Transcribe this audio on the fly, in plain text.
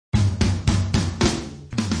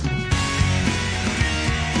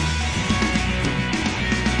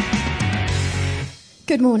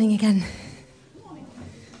Good morning again.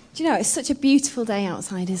 Do you know, it's such a beautiful day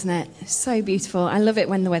outside, isn't it? It's so beautiful. I love it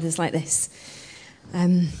when the weather's like this.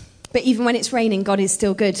 But even when it's raining, God is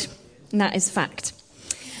still good, and that is fact.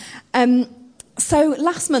 So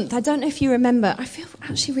last month, I don't know if you remember, I feel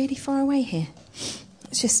actually really far away here.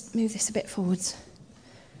 Let's just move this a bit forwards.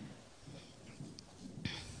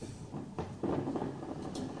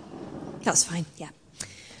 That's fine, yeah.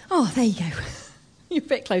 Oh, there you go. You're a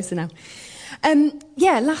bit closer now.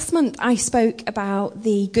 Last month I spoke about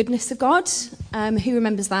the goodness of God. Who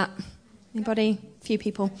remembers that? Anybody? A few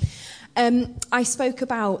people. I spoke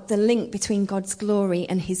about the link between God's glory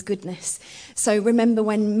and his goodness. So remember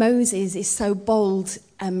when Moses is so bold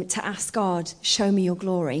to ask God, show me your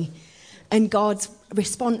glory. And God's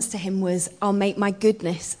response to him was, I'll make my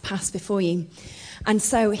goodness pass before you. And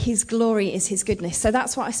so his glory is his goodness. So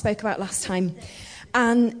that's what I spoke about last time.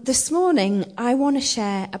 And this morning I want to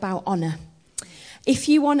share about honour. If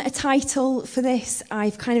you want a title for this,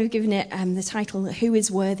 I've kind of given it the title, Who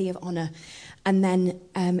is Worthy of Honour? And then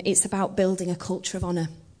it's about building a culture of honour.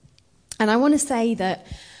 And I want to say that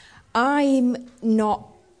I'm not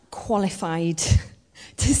qualified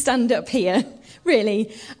to stand up here,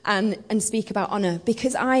 really, and speak about honour,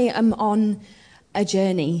 because I am on a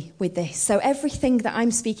journey with this. So everything that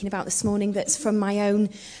I'm speaking about this morning that's from my own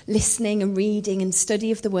listening and reading and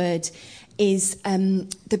study of the Word is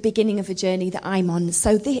the beginning of a journey that I'm on.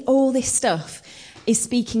 So all this stuff is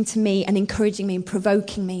speaking to me and encouraging me and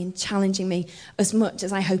provoking me and challenging me as much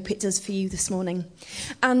as I hope it does for you this morning.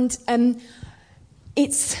 And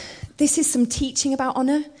this is some teaching about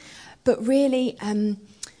honour, but really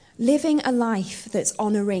living a life that's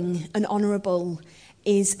honouring and honourable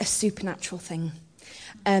is a supernatural thing.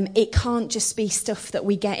 It can't just be stuff that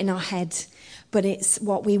we get in our head, but it's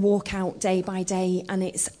what we walk out day by day, and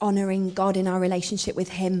it's honouring God in our relationship with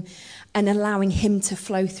him and allowing him to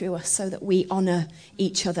flow through us so that we honour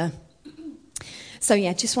each other. So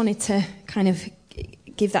yeah, just wanted to kind of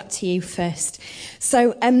give that to you first.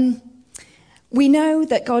 So we know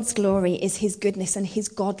that God's glory is his goodness and his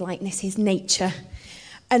godlikeness, his nature,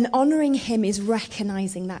 and honouring him is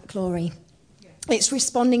recognising that glory. It's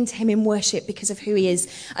responding to him in worship because of who he is.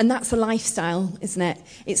 And that's a lifestyle, isn't it?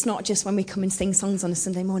 It's not just when we come and sing songs on a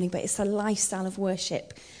Sunday morning, but it's a lifestyle of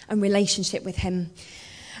worship and relationship with him.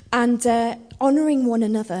 And honouring one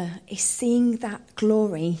another is seeing that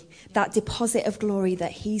glory, that deposit of glory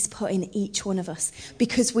that he's put in each one of us.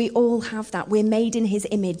 Because we all have that. We're made in his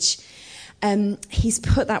image. He's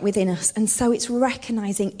put that within us. And so it's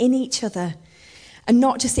recognising in each other, and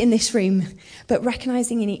not just in this room, but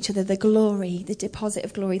recognising in each other the glory, the deposit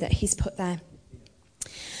of glory that he's put there.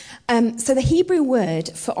 So the Hebrew word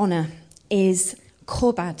for honour is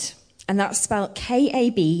kobad, and that's spelled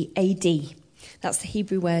K-A-B-A-D. That's the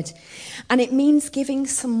Hebrew word. And it means giving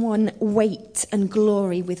someone weight and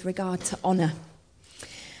glory with regard to honour.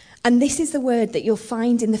 And this is the word that you'll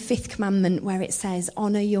find in the 5th commandment where it says,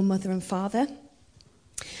 honour your mother and father,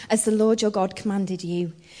 as the Lord your God commanded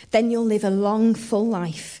you. Then you'll live a long, full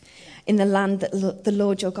life in the land that the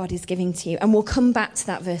Lord your God is giving to you. And we'll come back to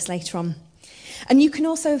that verse later on. And you can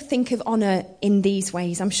also think of honour in these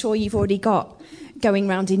ways. I'm sure you've already got going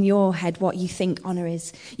round in your head what you think honour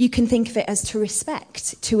is. You can think of it as to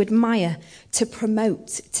respect, to admire, to promote,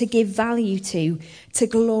 to give value to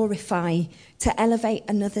glorify, to elevate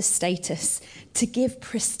another's status, to give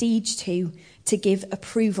prestige to give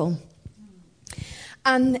approval.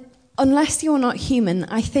 And unless you're not human,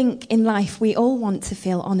 I think in life we all want to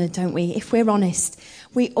feel honoured, don't we? If we're honest,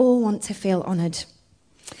 we all want to feel honoured.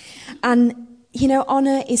 And, you know,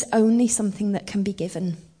 honour is only something that can be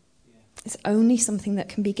given. It's only something that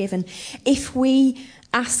can be given. If we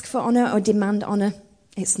ask for honour or demand honour,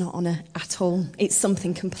 it's not honour at all. It's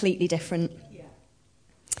something completely different.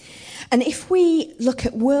 And if we look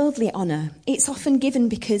at worldly honour, it's often given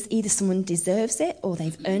because either someone deserves it or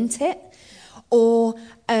they've earned it. Or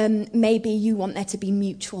maybe you want there to be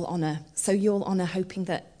mutual honour. So you'll honour hoping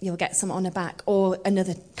that you'll get some honour back or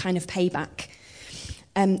another kind of payback.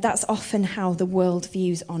 That's often how the world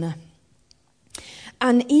views honour.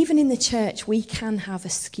 And even in the church, we can have a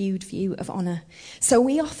skewed view of honour. So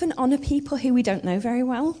we often honour people who we don't know very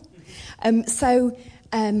well.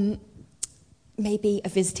 Maybe a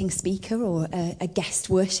visiting speaker or a guest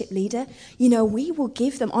worship leader, you know, we will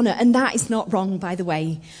give them honour. And that is not wrong, by the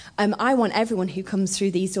way. I want everyone who comes through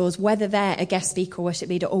these doors, whether they're a guest speaker or worship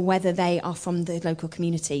leader or whether they are from the local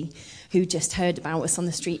community who just heard about us on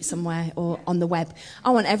the street somewhere or on the web, I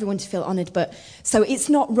want everyone to feel honoured. But so it's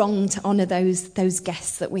not wrong to honour those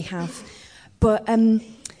guests that we have. But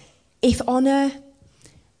if honour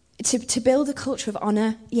To build a culture of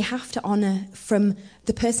honour, you have to honour from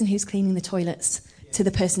the person who's cleaning the toilets to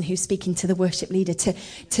the person who's speaking to the worship leader,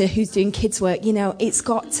 to who's doing kids' work. You know, it's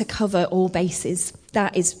got to cover all bases.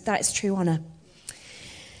 That is true honour.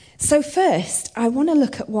 So first, I want to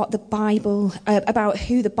look at what the Bible, about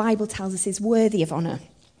who the Bible tells us is worthy of honour.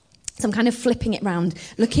 So I'm kind of flipping it round,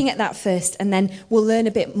 looking at that first, and then we'll learn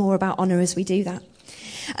a bit more about honour as we do that.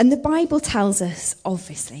 And the Bible tells us,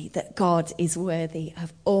 obviously, that God is worthy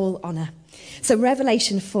of all honour. So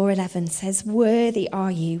Revelation 4:11 says, "Worthy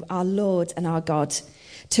are you, our Lord and our God,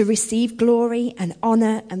 to receive glory and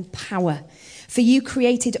honour and power. For you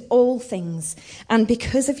created all things, and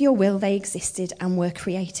because of your will they existed and were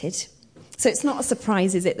created." So it's not a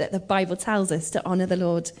surprise, is it, that the Bible tells us to honour the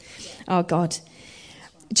Lord, our God.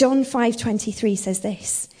 John 5:23 says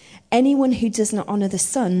this, "Anyone who does not honour the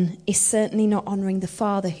Son is certainly not honouring the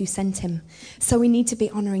Father who sent him." So we need to be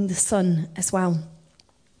honouring the Son as well.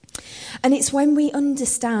 And it's when we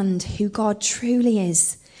understand who God truly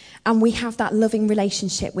is and we have that loving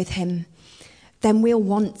relationship with him, then we'll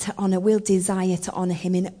want to honour, we'll desire to honour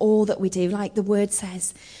him in all that we do. Like the word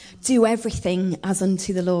says, do everything as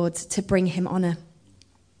unto the Lord to bring him honour.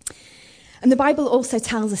 And the Bible also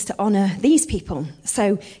tells us to honour these people.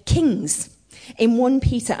 So kings. In 1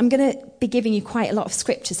 Peter, I'm going to be giving you quite a lot of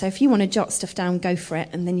scripture, so if you want to jot stuff down, go for it,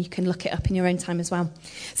 and then you can look it up in your own time as well.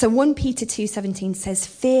 So 1 Peter 2:17 says,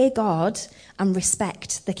 "Fear God and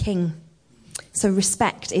respect the king." So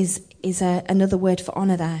respect is another word for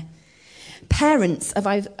honour there. Parents,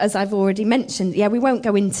 as I've already mentioned, we won't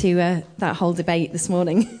go into that whole debate this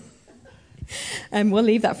morning. We'll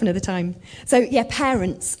leave that for another time. So,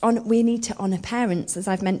 parents, we need to honour parents, as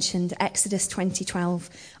I've mentioned, Exodus 20:12.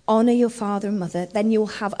 "Honour your father and mother, then you'll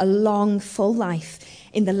have a long, full life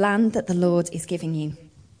in the land that the Lord is giving you."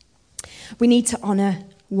 We need to honour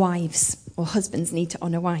wives, or husbands need to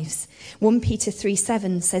honour wives. 1 Peter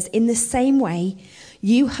 3:7 says, "In the same way,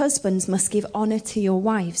 you husbands must give honour to your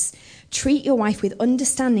wives. Treat your wife with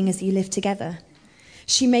understanding as you live together.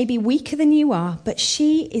 She may be weaker than you are, but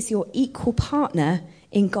she is your equal partner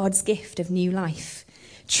in God's gift of new life.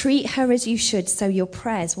 Treat her as you should, so your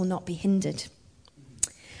prayers will not be hindered."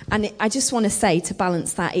 And I just want to say, to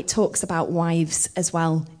balance that, it talks about wives as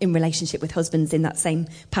well in relationship with husbands in that same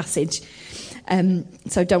passage. So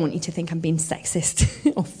I don't want you to think I'm being sexist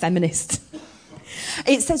or feminist.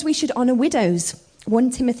 It says we should honour widows. 1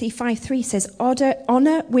 Timothy 5:3 says,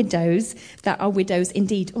 "Honour widows that are widows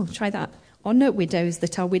indeed." Oh, try that. "Honour widows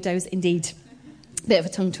that are widows indeed." Bit of a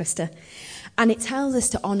tongue twister. And it tells us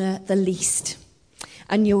to honour the least.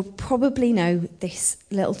 And you'll probably know this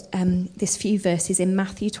few verses in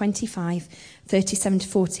Matthew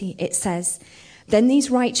 25:37-40. It says, "Then these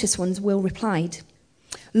righteous ones will replied,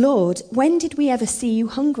 'Lord, when did we ever see you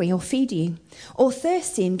hungry or feed you, or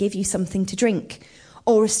thirsty and give you something to drink,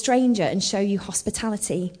 or a stranger and show you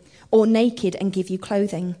hospitality, or naked and give you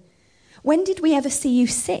clothing? When did we ever see you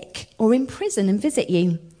sick or in prison and visit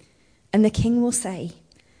you?' And the king will say,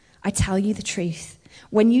 'I tell you the truth.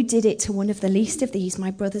 When you did it to one of the least of these,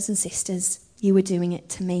 my brothers and sisters, you were doing it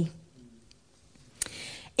to me.'"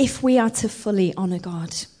 If we are to fully honour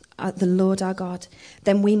God, the Lord our God,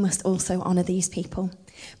 then we must also honour these people.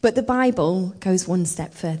 But the Bible goes one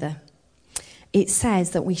step further. It says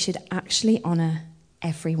that we should actually honour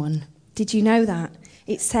everyone. Did you know that?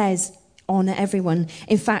 It says honour everyone.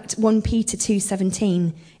 In fact, 1 Peter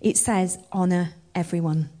 2:17, it says honour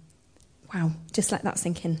everyone. Wow, just let that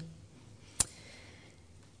sink in.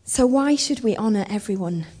 So why should we honour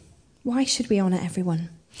everyone? Why should we honour everyone?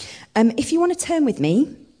 If you want to turn with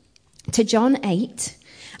me to John 8,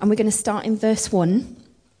 and we're going to start in verse 1.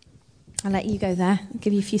 I'll let you go there. I'll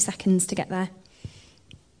give you a few seconds to get there.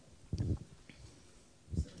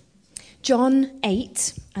 John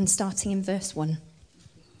 8, and starting in verse 1.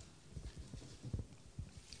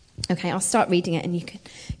 Okay, I'll start reading it and you can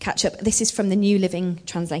catch up. This is from the New Living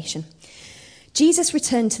Translation. "Jesus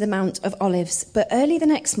returned to the Mount of Olives, but early the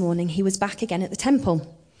next morning he was back again at the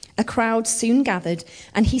temple. A crowd soon gathered,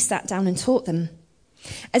 and he sat down and taught them.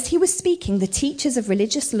 As he was speaking, the teachers of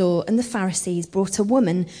religious law and the Pharisees brought a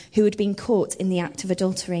woman who had been caught in the act of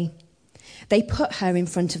adultery. They put her in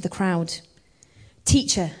front of the crowd.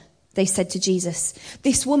 'Teacher,' they said to Jesus,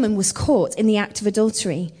 'this woman was caught in the act of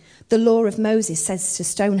adultery. The law of Moses says to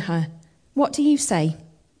stone her. What do you say?'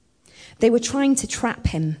 They were trying to trap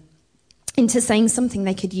him into saying something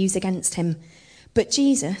they could use against him. But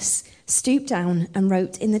Jesus stooped down and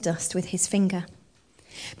wrote in the dust with his finger.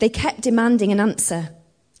 They kept demanding an answer.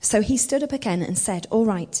 So he stood up again and said, 'All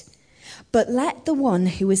right, but let the one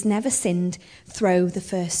who has never sinned throw the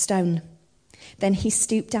first stone.' Then he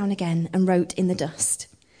stooped down again and wrote in the dust.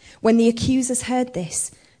 When the accusers heard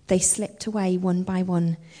this, they slipped away one by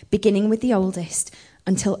one, beginning with the oldest,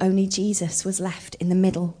 until only Jesus was left in the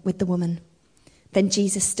middle with the woman. Then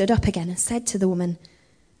Jesus stood up again and said to the woman,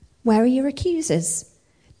 "Where are your accusers?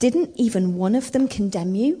 Didn't even one of them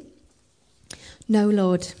condemn you?" "No,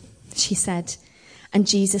 Lord," she said. And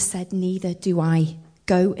Jesus said, "Neither do I.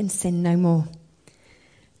 Go and sin no more."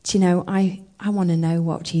 Do you know, I want to know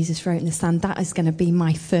what Jesus wrote in the sand. That is going to be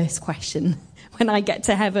my first question when I get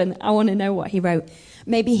to heaven. I want to know what he wrote.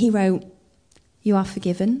 Maybe he wrote, "You are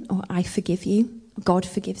forgiven," or "I forgive you," or "God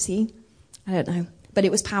forgives you." I don't know. But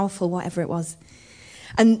it was powerful, whatever it was.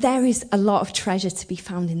 And there is a lot of treasure to be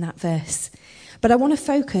found in that verse. But I want to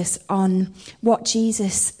focus on what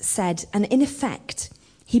Jesus said. And in effect,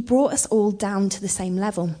 he brought us all down to the same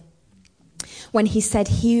level when he said,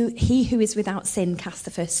 he who is without sin cast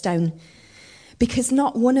the first stone. Because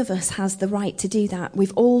not one of us has the right to do that.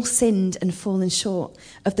 We've all sinned and fallen short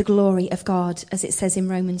of the glory of God, as it says in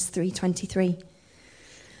Romans 3:23.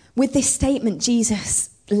 With this statement, Jesus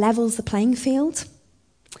levels the playing field.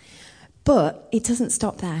 But it doesn't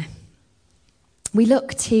stop there.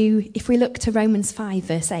 If we look to Romans 5,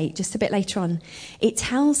 verse 8, just a bit later on, it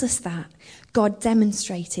tells us that God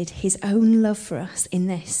demonstrated his own love for us in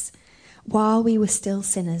this. While we were still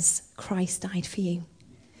sinners, Christ died for you.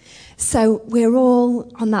 So we're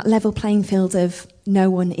all on that level playing field of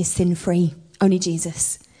no one is sin-free, only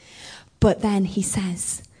Jesus. But then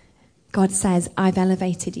God says, "I've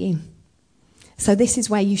elevated you. So this is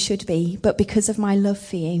where you should be, but because of my love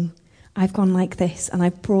for you, I've gone like this, and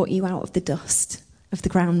I've brought you out of the dust of the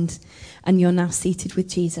ground, and you're now seated with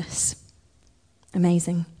Jesus."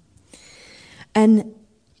 Amazing. And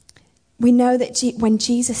we know that when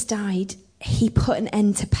Jesus died, he put an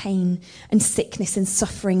end to pain and sickness and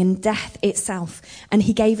suffering and death itself, and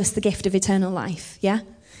he gave us the gift of eternal life, yeah?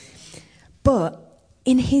 But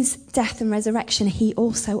in his death and resurrection, he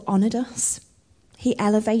also honoured us. He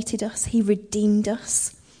elevated us. He redeemed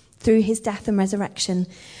us through his death and resurrection.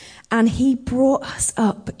 And he brought us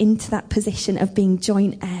up into that position of being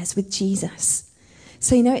joint heirs with Jesus.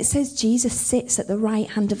 So, it says Jesus sits at the right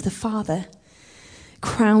hand of the Father,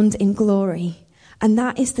 crowned in glory. And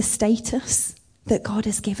that is the status that God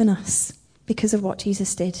has given us because of what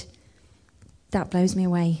Jesus did. That blows me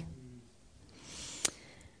away.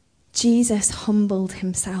 Jesus humbled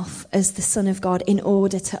himself as the Son of God in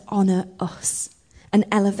order to honour us and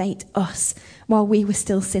elevate us while we were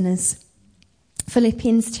still sinners.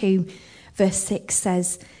 Philippians 2, verse 6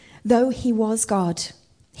 says, "Though he was God,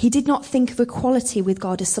 he did not think of equality with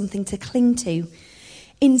God as something to cling to.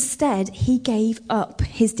 Instead, he gave up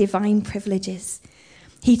his divine privileges.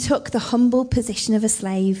 He took the humble position of a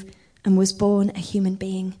slave and was born a human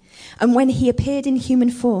being. And when he appeared in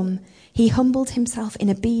human form, he humbled himself in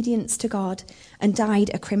obedience to God and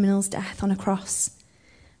died a criminal's death on a cross.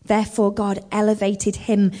 Therefore, God elevated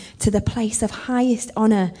him to the place of highest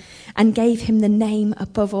honour and gave him the name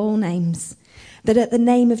above all names, that at the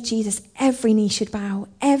name of Jesus every knee should bow,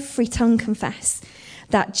 every tongue confess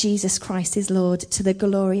that Jesus Christ is Lord, to the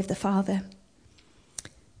glory of the Father."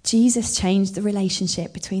 Jesus changed the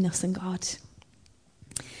relationship between us and God.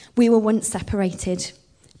 We were once separated,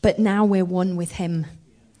 but now we're one with him.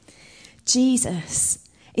 Jesus,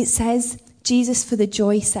 it says, Jesus, for the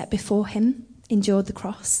joy set before him, endured the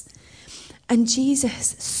cross. And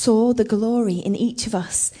Jesus saw the glory in each of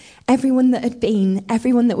us. Everyone that had been,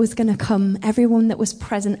 everyone that was going to come, everyone that was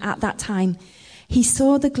present at that time. He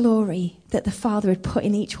saw the glory that the Father had put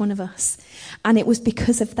in each one of us. And it was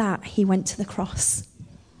because of that he went to the cross.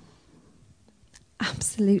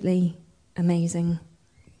 Absolutely amazing.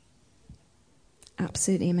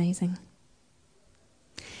 Absolutely amazing.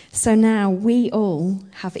 So now we all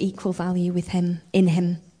have equal value with him, in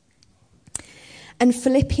him. And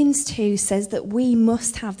Philippians 2 says that we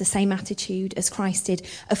must have the same attitude as Christ did,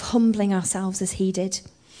 of humbling ourselves as he did.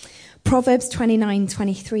 Proverbs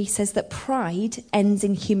 29:23 says that pride ends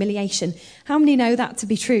in humiliation. How many know that to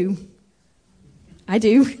be true? I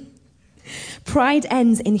do. Pride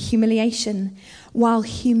ends in humiliation, while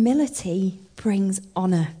humility brings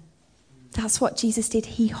honour. That's what Jesus did.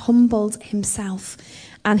 He humbled himself,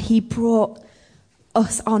 and he brought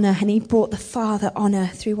us honour, and he brought the Father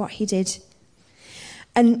honour through what he did.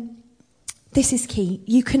 And this is key.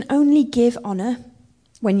 You can only give honour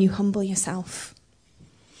when you humble yourself.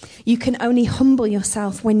 You can only humble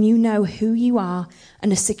yourself when you know who you are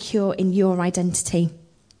and are secure in your identity.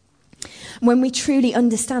 When we truly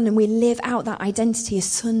understand and we live out that identity as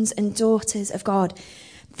sons and daughters of God,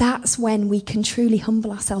 that's when we can truly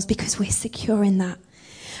humble ourselves, because we're secure in that.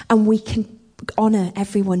 And we can honour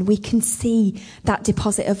everyone, we can see that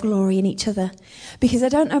deposit of glory in each other. Because I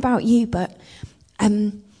don't know about you, but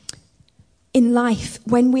in life,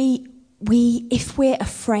 when if we're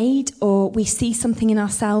afraid or we see something in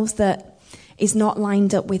ourselves that is not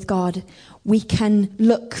lined up with God, we can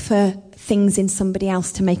look for things in somebody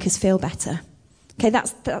else to make us feel better. Okay,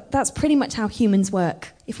 that's pretty much how humans work,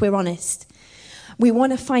 if we're honest. We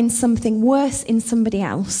want to find something worse in somebody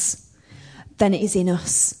else than it is in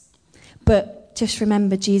us. But just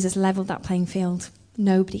remember, Jesus leveled that playing field.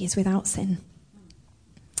 Nobody is without sin.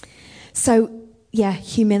 So, yeah,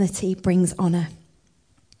 humility brings honour.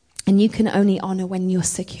 And you can only honour when you're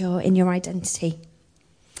secure in your identity.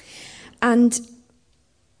 And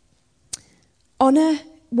honour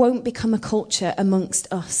won't become a culture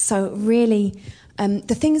amongst us. So really,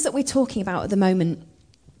 the things that we're talking about at the moment,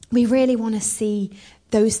 we really want to see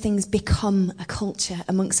those things become a culture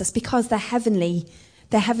amongst us because they're heavenly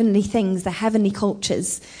things, they're heavenly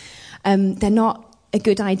cultures. They're not a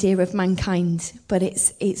good idea of mankind, but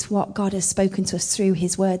it's what God has spoken to us through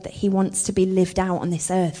his word that he wants to be lived out on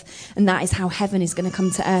this earth. And that is how heaven is going to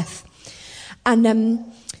come to earth. And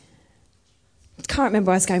can't remember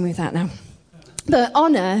where I was going with that now. But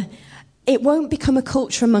honour, it won't become a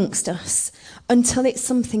culture amongst us until it's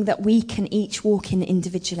something that we can each walk in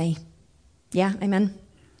individually. Yeah, amen?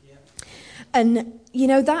 Yeah. And, you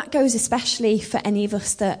know, that goes especially for any of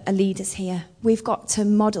us that are leaders here. We've got to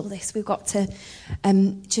model this. We've got to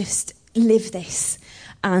just live this.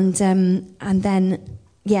 And then,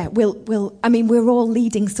 yeah, we're all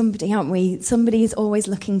leading somebody, aren't we? Somebody is always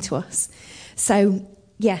looking to us. So,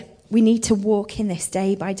 yeah, we need to walk in this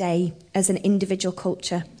day by day as an individual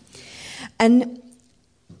culture. And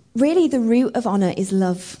really the root of honour is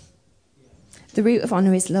love. The root of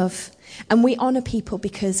honour is love. And we honour people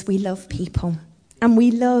because we love people. And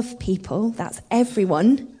we love people, that's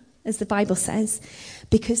everyone, as the Bible says,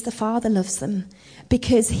 because the Father loves them.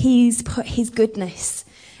 Because he's put his goodness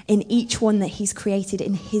in each one that he's created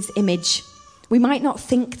in his image. We might not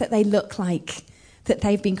think that they look like that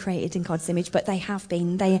they've been created in God's image, but they have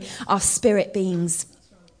been. They are spirit beings.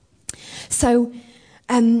 So,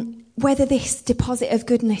 whether this deposit of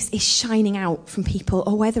goodness is shining out from people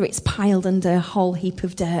or whether it's piled under a whole heap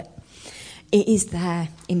of dirt, it is there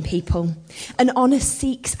in people. And honour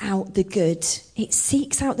seeks out the good. It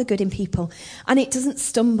seeks out the good in people. And it doesn't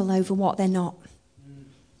stumble over what they're not.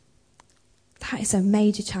 That is a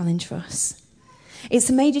major challenge for us. It's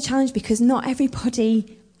a major challenge because not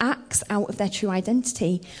everybody acts out of their true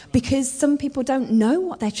identity, because some people don't know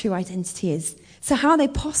what their true identity is. So how are they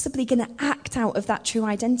possibly going to act out of that true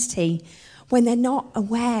identity when they're not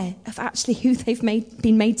aware of actually who they've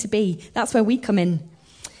been made to be? That's where we come in.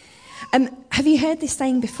 Have you heard this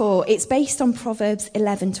saying before? It's based on Proverbs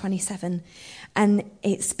 11:27, and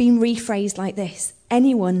it's been rephrased like this: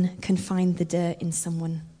 anyone can find the dirt in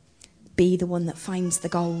someone. Be the one that finds the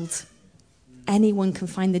gold. Anyone can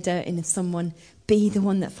find the dirt in someone. Be the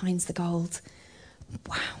one that finds the gold.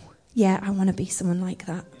 Wow. Yeah, I want to be someone like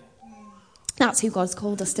that. That's who God's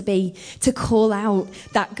called us to be, to call out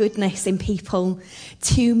that goodness in people,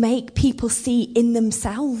 to make people see in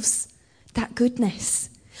themselves that goodness.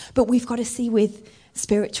 But we've got to see with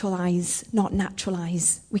spiritual eyes, not natural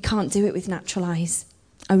eyes. We can't do it with natural eyes,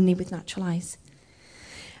 only with natural eyes.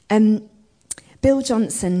 Bill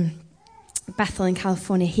Johnson, Bethel in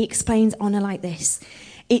California, he explains honour like this: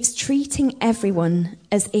 it's treating everyone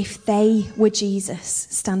as if they were Jesus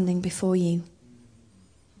standing before you.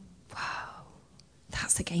 Wow,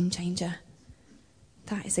 that's a game changer.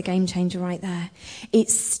 That is a game changer right there.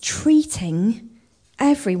 It's treating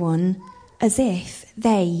everyone as if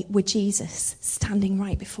they were Jesus standing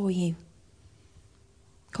right before you.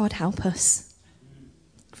 God help us.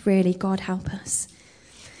 Really, God help us.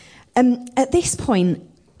 At this point,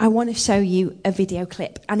 I want to show you a video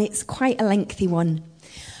clip, and it's quite a lengthy one.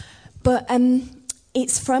 But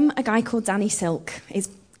it's from a guy called Danny Silk.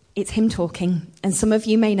 It's him talking, and some of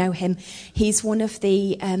you may know him. He's one of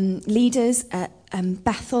the leaders at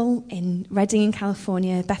Bethel in Redding in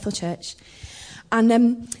California, Bethel Church.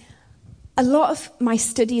 And a lot of my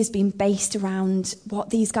study has been based around what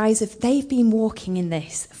these guys they've been walking in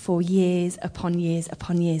this for years upon years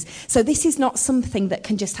upon years. So this is not something that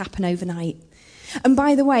can just happen overnight. And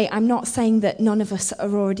by the way, I'm not saying that none of us are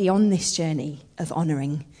already on this journey of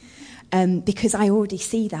honouring, because I already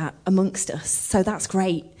see that amongst us. So that's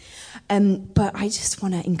great. But I just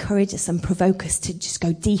want to encourage us and provoke us to just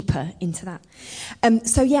go deeper into that.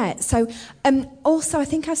 Also, I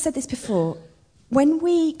think I've said this before. When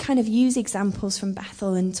we kind of use examples from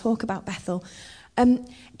Bethel and talk about Bethel,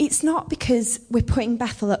 it's not because we're putting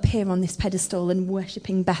Bethel up here on this pedestal and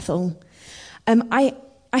worshipping Bethel. I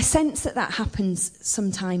sense that happens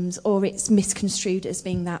sometimes, or it's misconstrued as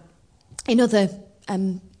being that in other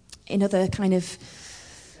kind of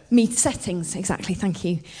settings. Exactly, thank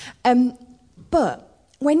you. But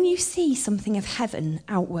when you see something of heaven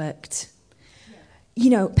outworked,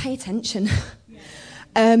 pay attention.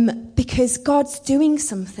 Because God's doing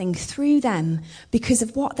something through them because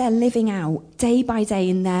of what they're living out day by day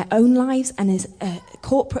in their own lives and as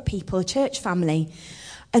corporate people, a church family.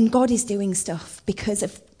 And God is doing stuff because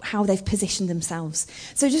of how they've positioned themselves.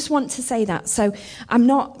 So I just want to say that. So I'm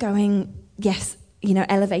not going,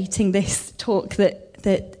 elevating this talk that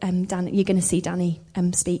Dan, you're going to see Danny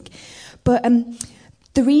speak. But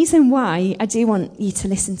the reason why I do want you to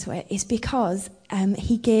listen to it is because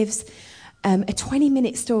he gives a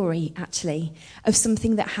 20-minute story, actually, of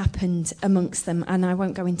something that happened amongst them. And I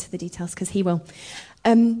won't go into the details because he will.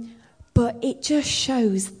 But it just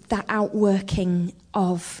shows that outworking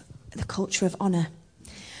of the culture of honour.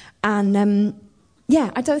 And,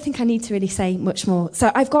 I don't think I need to really say much more.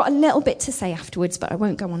 So I've got a little bit to say afterwards, but I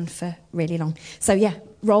won't go on for really long. So,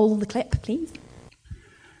 roll the clip, please.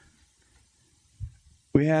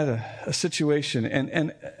 We had a situation,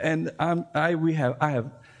 and I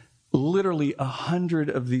have literally 100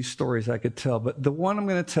 of these stories I could tell, but the one I'm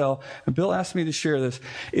going to tell, and Bill asked me to share this,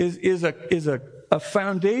 is a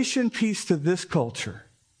foundation piece to this culture.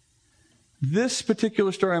 This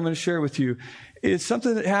particular story I'm going to share with you is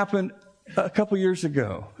something that happened a couple years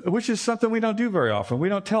ago, which is something we don't do very often. We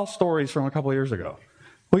don't tell stories from a couple years ago.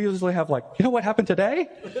 We usually have what happened today?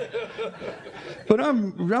 But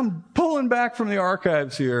I'm pulling back from the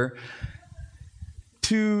archives here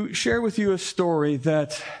to share with you a story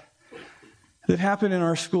that happened in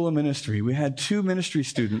our school of ministry. We had 2 ministry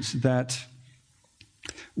students that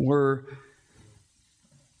were,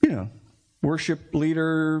 worship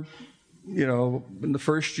leader, in the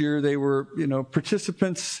first year they were,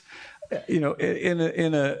 participants, in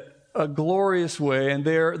a glorious way, and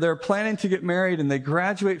they're planning to get married, and they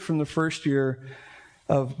graduate from the first year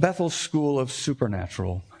of Bethel's School of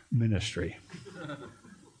Supernatural Ministry.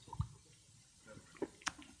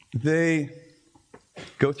 They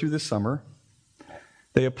go through the summer.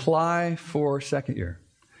 They apply for second year.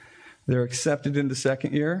 They're accepted into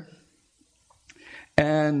second year.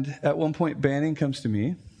 And at one point, Banning comes to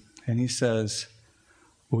me, and he says,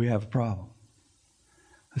 we have a problem.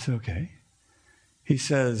 I said, okay. He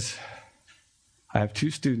says, I have 2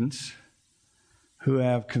 students who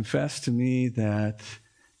have confessed to me that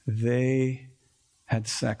they had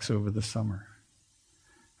sex over the summer.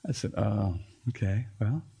 I said, oh, okay,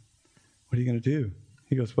 well, what are you going to do?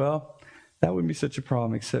 He goes, well, that wouldn't be such a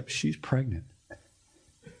problem, except she's pregnant.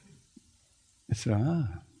 I said,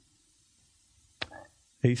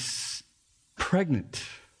 pregnant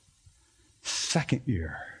second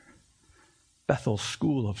year Bethel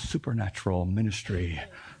School of Supernatural Ministry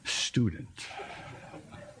student,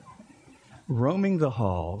 roaming the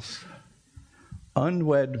halls,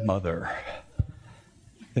 unwed mother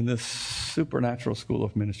in this supernatural school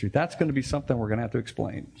of ministry. That's going to be something we're going to have to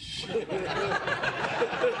explain.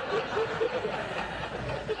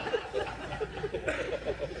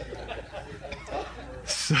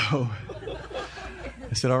 So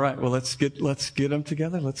I said, all right, well, let's get them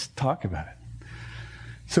together. Let's talk about it.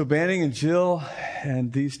 So Banning and Jill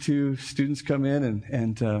and these 2 students come in,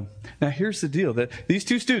 and now here's the deal, that these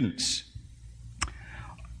 2 students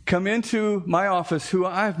come into my office who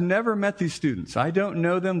I've never met these students. I don't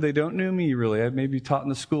know them. They don't know me, really. I've maybe taught in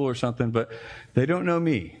the school or something, but they don't know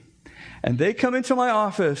me. And they come into my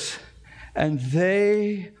office, and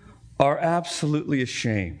they are absolutely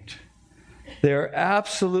ashamed. They're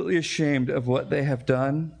absolutely ashamed of what they have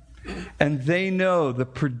done, and they know the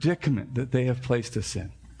predicament that they have placed us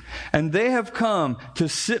in. And they have come to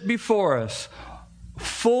sit before us,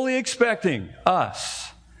 fully expecting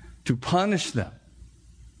us to punish them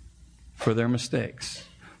for their mistakes,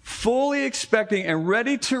 fully expecting and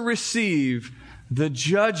ready to receive the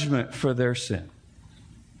judgment for their sin.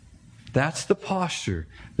 That's the posture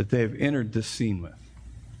that they've entered this scene with.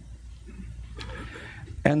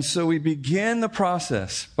 And so we begin the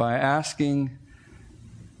process by asking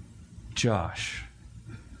Josh,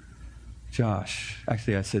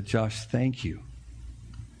 actually I said, Josh, thank you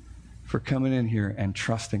for coming in here and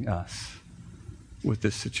trusting us with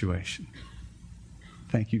this situation.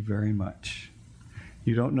 Thank you very much.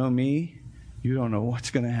 You don't know me. You don't know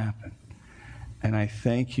what's going to happen. And I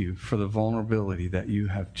thank you for the vulnerability that you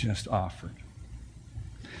have just offered.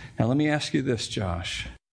 Now let me ask you this, Josh.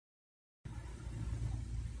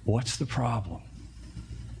 What's the problem?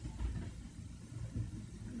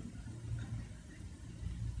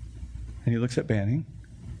 And he looks at Banning.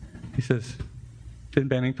 He says, Didn't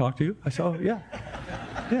Banning talk to you? I said, oh, yeah.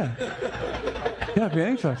 Yeah. Yeah,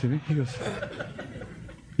 Banning talked to me. He goes,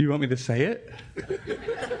 you want me to say it?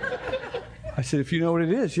 I said, if you know what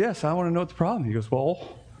it is, yes, I want to know what the problem is. He goes,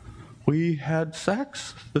 well, we had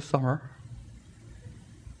sex this summer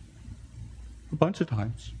a bunch of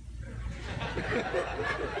times.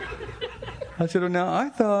 I said, well, now, I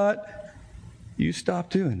thought you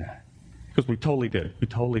stopped doing that. Because we totally did. We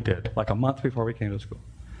totally did. Like a month before we came to school.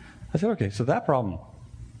 I said, okay, so that problem.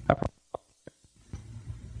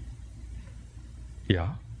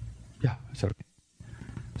 Yeah. Yeah. I said, okay.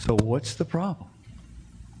 So what's the problem?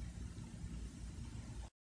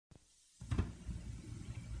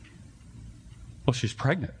 Well, she's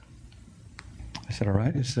pregnant. I said, all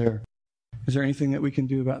right, is there anything that we can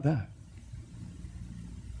do about that?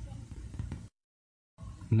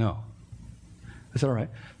 No. I said, all right,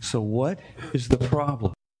 so what is the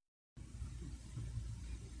problem?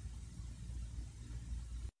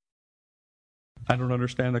 I don't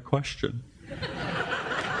understand the question.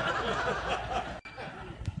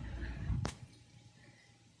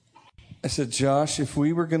 I said, Josh, if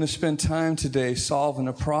we were going to spend time today solving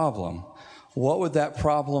a problem, what would that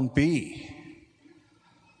problem be?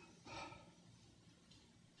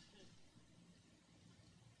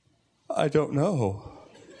 I don't know.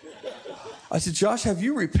 I said, Josh, have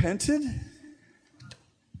you repented?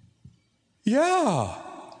 Yeah.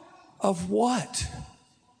 Of what?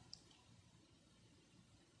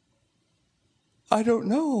 I don't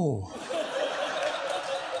know.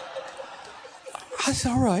 I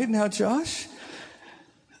said, all right, now, Josh,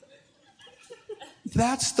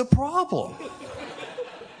 that's the problem.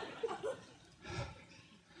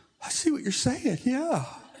 I see what you're saying, yeah.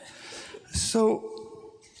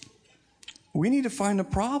 So we need to find a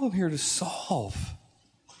problem here to solve.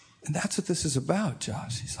 And that's what this is about,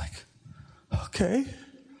 Josh. He's like, okay.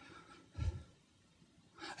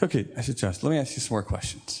 Okay, I said, Josh, let me ask you some more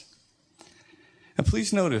questions. And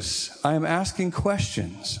please notice, I am asking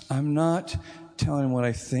questions. I'm not telling him what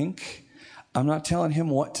I think. I'm not telling him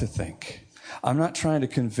what to think. I'm not trying to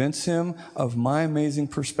convince him of my amazing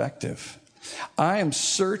perspective. I am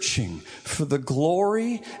searching for the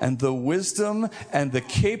glory and the wisdom and the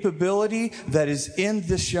capability that is in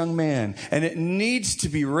this young man. And it needs to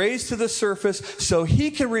be raised to the surface so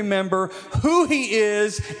he can remember who he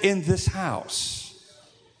is in this house.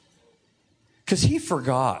 Because he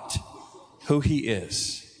forgot who he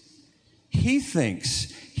is. He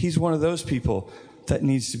thinks he's one of those people that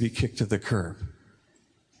needs to be kicked to the curb.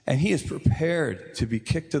 And he is prepared to be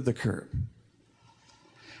kicked to the curb.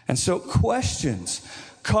 And so questions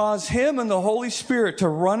cause him and the Holy Spirit to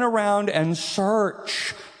run around and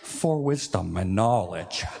search for wisdom and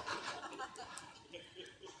knowledge.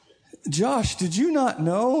 Josh, did you not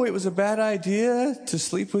know it was a bad idea to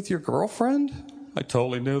sleep with your girlfriend? I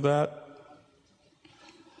totally knew that.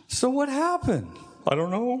 So what happened? I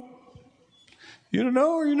don't know. You don't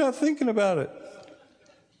know, or you're not thinking about it?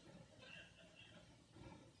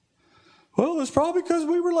 Well, it's probably because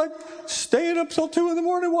we were like staying up till 2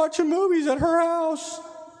 a.m. watching movies at her house.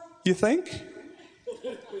 You think?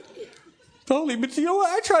 Totally. But you know what?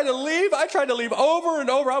 I tried to leave over and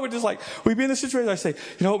over. I would just we'd be in this situation. I say,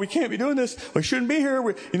 you know what? We can't be doing this. We shouldn't be here.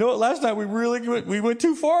 You know what? Last night we went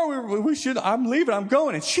too far. We should. I'm leaving. I'm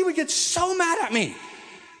going. And she would get so mad at me.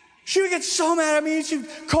 She would get so mad at me. She would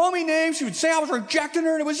call me names. She would say I was rejecting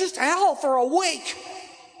her. And it was just hell for a week.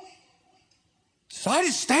 So I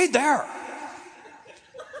just stayed there.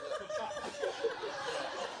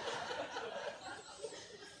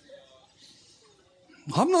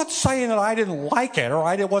 I'm not saying that I didn't like it or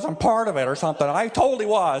I wasn't part of it or something. I totally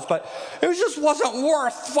was, but it just wasn't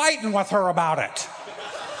worth fighting with her about it.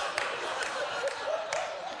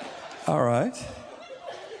 All right.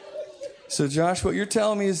 So, Josh, what you're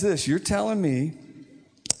telling me is this. You're telling me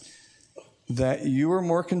that you were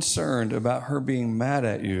more concerned about her being mad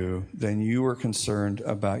at you than you were concerned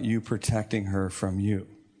about you protecting her from you.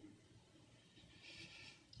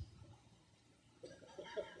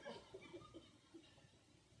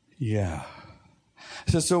 Yeah.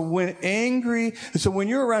 So when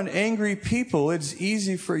you're around angry people, it's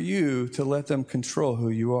easy for you to let them control who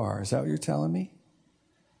you are. Is that what you're telling me?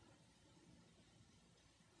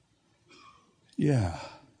 Yeah.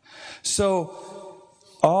 So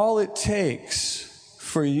all it takes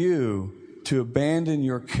for you to abandon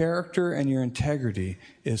your character and your integrity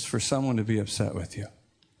is for someone to be upset with you.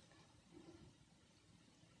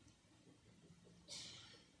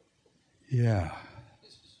 Yeah.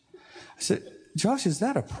 I said, Josh, is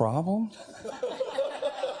that a problem?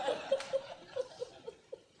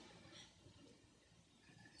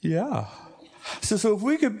 Yeah. So if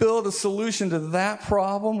we could build a solution to that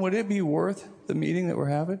problem, would it be worth the meeting that we're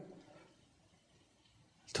having?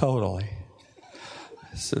 Totally.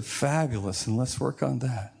 I said, fabulous, and let's work on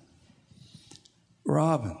that.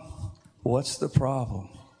 Robin, what's the problem?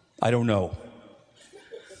 I don't know.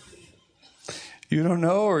 You don't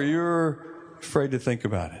know, or you're afraid to think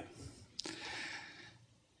about it.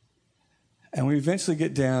 And we eventually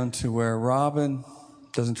get down to where Robin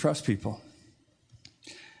doesn't trust people.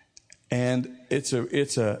 And it's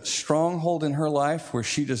a stronghold in her life where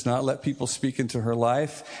she does not let people speak into her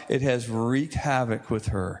life. It has wreaked havoc with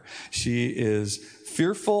her. She is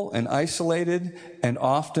fearful and isolated and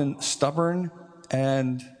often stubborn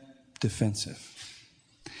and defensive.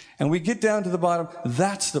 And we get down to the bottom.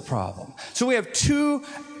 That's the problem. So we have two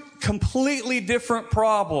completely different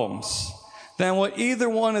problems than what either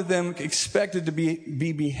one of them expected to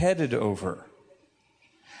be beheaded over.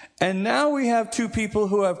 And now we have two people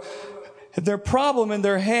who have their problem in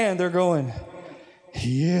their hand. They're going,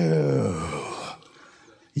 you.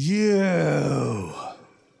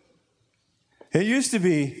 It used to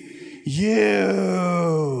be,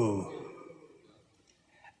 you.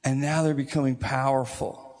 And now they're becoming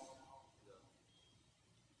powerful.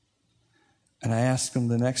 And I ask them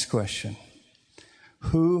the next question.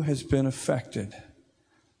 Who has been affected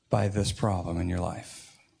by this problem in your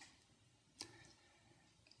life?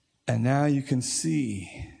 And now you can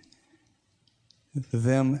see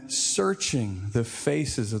them searching the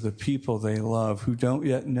faces of the people they love who don't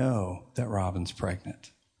yet know that Robin's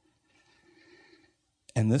pregnant.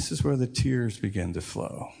 And this is where the tears begin to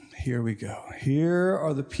flow. Here we go. Here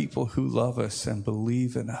are the people who love us and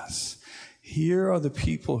believe in us. Here are the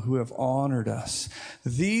people who have honored us.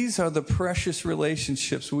 These are the precious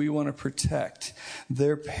relationships we want to protect.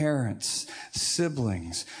 Their parents,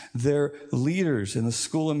 siblings, their leaders in the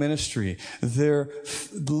school of ministry, their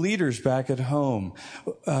leaders back at home.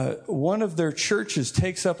 One of their churches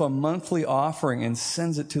takes up a monthly offering and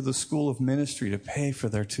sends it to the school of ministry to pay for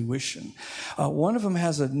their tuition. One of them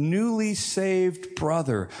has a newly saved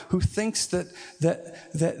brother who thinks that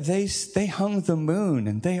they hung the moon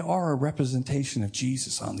and they are a representation of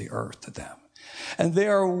Jesus on the earth to them. And they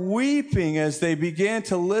are weeping as they begin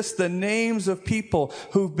to list the names of people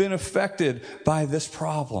who've been affected by this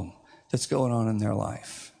problem that's going on in their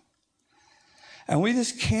life. And we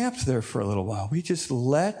just camped there for a little while. We just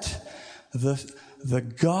let the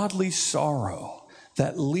godly sorrow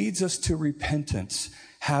that leads us to repentance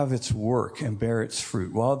have its work and bear its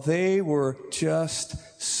fruit while they were just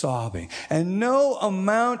sobbing. And no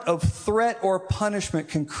amount of threat or punishment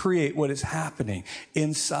can create what is happening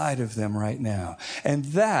inside of them right now. And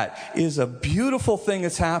that is a beautiful thing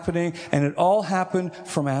that's happening, and it all happened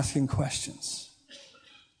from asking questions.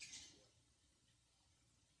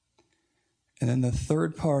 And then the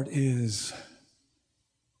third part is,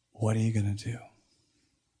 what are you going to do?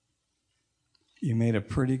 You made a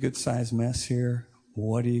pretty good sized mess here.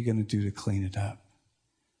 What are you going to do to clean it up?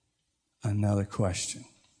 Another question.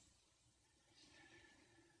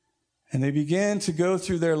 And they began to go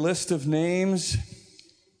through their list of names.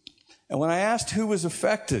 And when I asked who was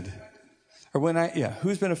affected,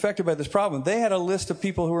 who's been affected by this problem, they had a list of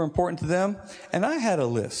people who were important to them, and I had a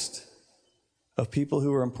list of people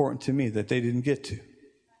who were important to me that they didn't get to.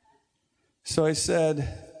 So I said,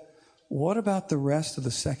 what about the rest of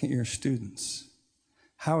the second-year students?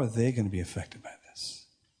 How are they going to be affected by this?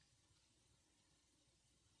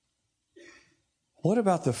 What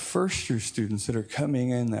about the first-year students that are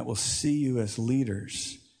coming in that will see you as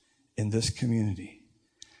leaders in this community?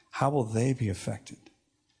 How will they be affected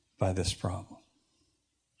by this problem?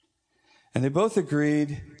 And they both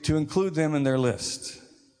agreed to include them in their list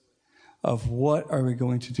of what are we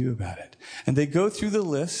going to do about it. And they go through the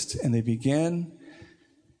list and they begin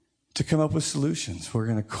to come up with solutions. We're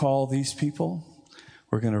going to call these people.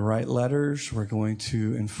 We're going to write letters. We're going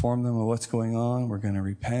to inform them of what's going on. We're going to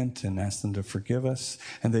repent and ask them to forgive us.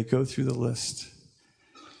 And they go through the list.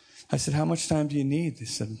 I said, how much time do you need? They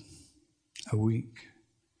said, a week.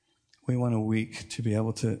 We want a week to be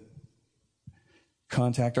able to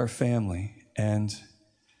contact our family and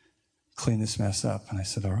clean this mess up. And I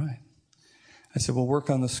said, all right. I said, we'll work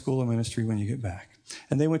on the school of ministry when you get back.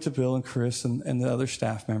 And they went to Bill and Chris and the other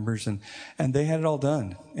staff members, and they had it all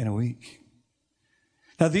done in a week.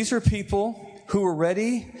 Now, these are people who are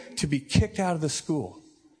ready to be kicked out of the school.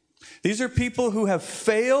 These are people who have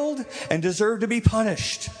failed and deserve to be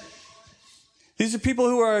punished. These are people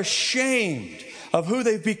who are ashamed of who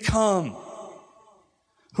they've become,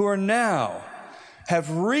 who are now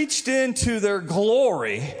have reached into their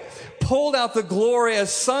glory, pulled out the glory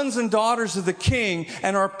as sons and daughters of the King,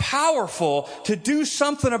 and are powerful to do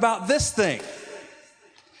something about this thing.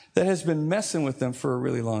 that has been messing with them for a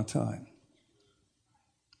really long time.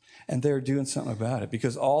 And they're doing something about it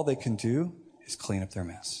because all they can do is clean up their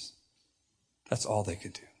mess. That's all they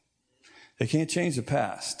can do. They can't change the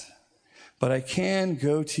past. But I can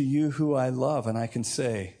go to you who I love and I can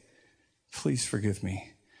say, please forgive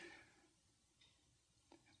me.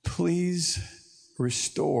 Please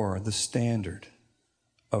restore the standard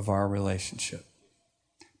of our relationship.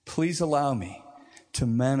 Please allow me to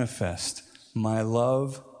manifest my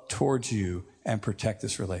love towards you and protect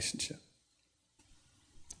this relationship.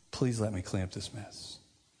 Please let me clean up this mess.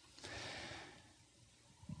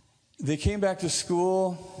 They came back to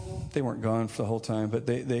school. They weren't gone for the whole time, but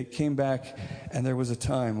they came back, and there was a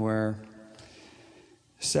time where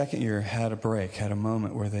second year had a break, had a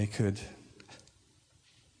moment where they could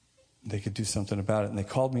do something about it. And they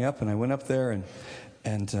called me up, and I went up there,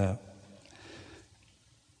 and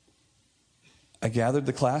I gathered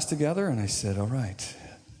the class together, and I said, all right,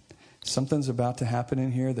 something's about to happen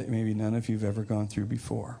in here that maybe none of you have ever gone through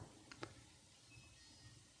before.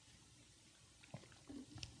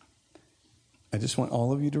 I just want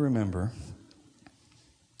all of you to remember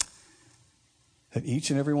that each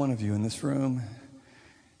and every one of you in this room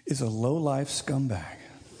is a low-life scumbag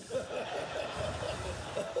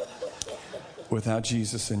without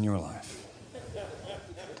Jesus in your life.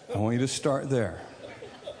 I want you to start there.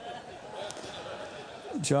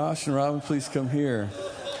 Josh and Robin, please come here.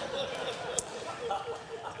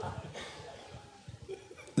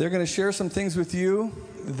 They're going to share some things with you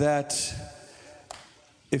that,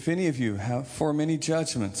 if any of you have formed any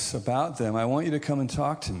judgments about them, I want you to come and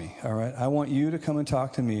talk to me, all right? I want you to come and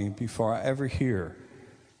talk to me before I ever hear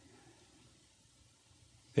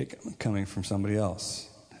it coming from somebody else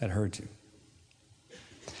that heard you.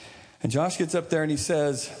 And Josh gets up there and he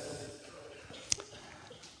says,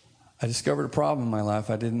 I discovered a problem in my life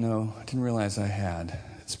I didn't realize I had.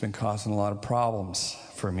 It's been causing a lot of problems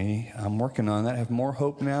for me. I'm working on that. I have more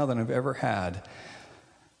hope now than I've ever had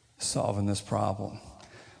solving this problem.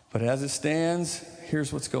 But as it stands,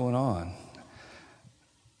 here's what's going on.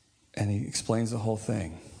 And he explains the whole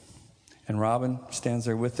thing. And Robin stands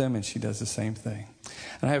there with them, and she does the same thing.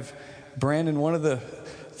 And I have Brandon, one of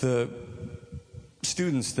the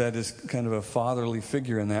students that is kind of a fatherly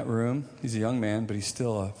figure in that room. He's a young man, but he's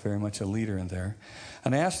still very much a leader in there.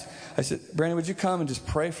 And I said, Brandon, would you come and just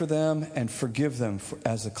pray for them and forgive them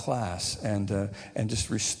as a class and just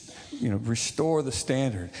restore the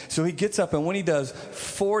standard. So he gets up, and when he does,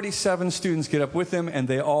 47 students get up with him, and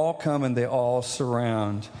they all come and they all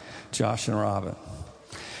surround Josh and Robin.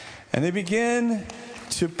 And they begin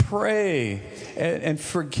to pray and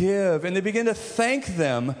forgive, and they begin to thank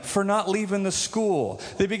them for not leaving the school.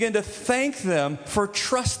 They begin to thank them for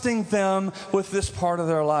trusting them with this part of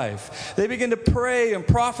their life. They begin to pray and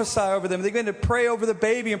prophesy over them. They begin to pray over the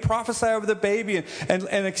baby and prophesy over the baby and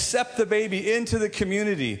accept the baby into the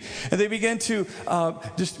community. And they begin to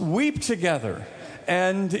just weep together.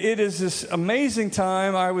 And it is this amazing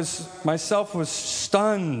time. I myself was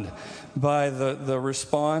stunned by the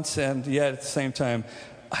response, and yet at the same time,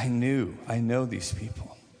 I know these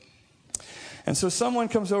people. And so someone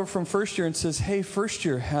comes over from first year and says, hey, first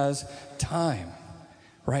year has time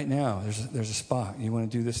right now. There's a spot. You want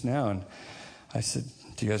to do this now? And I said,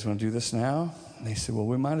 do you guys want to do this now? And they said, well,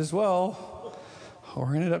 we might as well.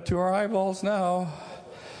 We're in it up to our eyeballs now.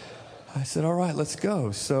 I said, all right, let's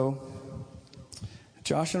go. So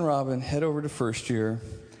Josh and Robin head over to first year,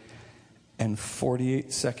 and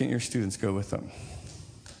 48 second year students go with them.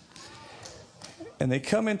 And they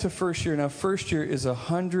come into first year. Now, first year is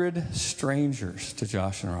 100 strangers to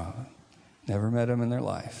Josh and Robin. Never met them in their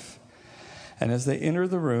life. And as they enter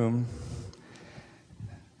the room,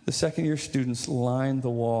 the second year students line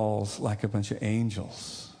the walls like a bunch of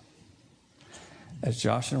angels. As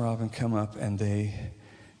Josh and Robin come up and they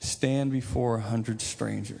stand before 100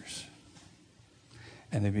 strangers.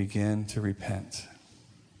 And they begin to repent.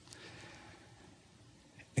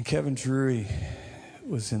 And Kevin Drury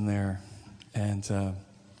was in there. And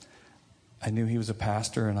I knew he was a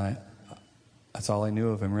pastor, and that's all I knew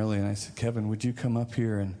of him, really. And I said, Kevin, would you come up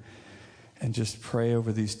here and just pray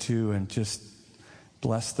over these two and just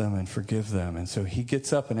bless them and forgive them? And so he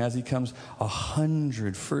gets up, and as he comes,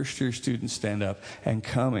 100 first-year students stand up and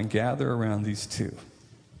come and gather around these two.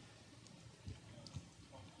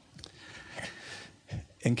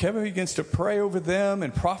 And Kevin begins to pray over them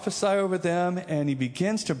and prophesy over them, and he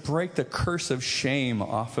begins to break the curse of shame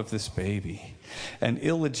off of this baby and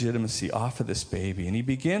illegitimacy off of this baby. And he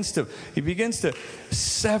begins to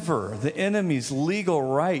sever the enemy's legal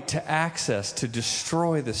right to access to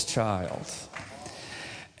destroy this child.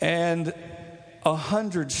 And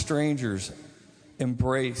 100 strangers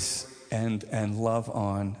embrace and love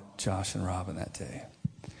on Josh and Robin that day.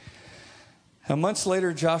 Now, months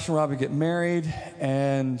later, Josh and Robin get married,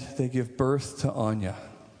 and they give birth to Anya,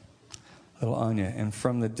 little Anya. And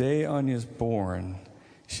from the day Anya's born,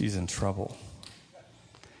 she's in trouble.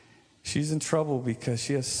 She's in trouble because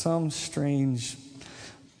she has some strange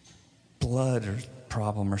blood or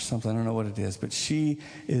problem or something. I don't know what it is, but she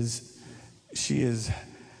is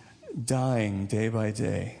dying day by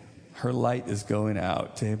day. Her light is going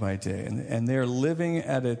out day by day. And they're living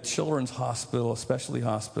at a children's hospital, a specialty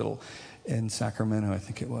hospital in Sacramento, I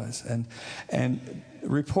think it was. And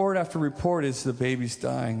report after report is the baby's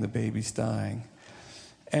dying.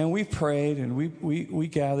 And we prayed, and we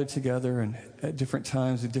gathered together and at different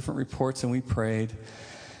times with different reports, and we prayed.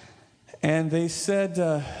 And they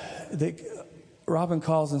said, Robin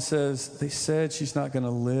calls and says, they said she's not going to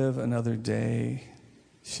live another day.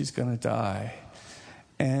 She's going to die.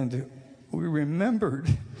 And we remembered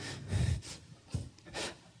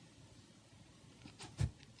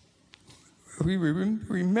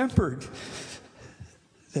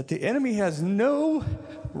that the enemy has no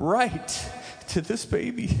right to this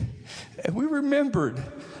baby. And we remembered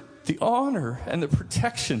the honor and the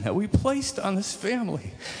protection that we placed on this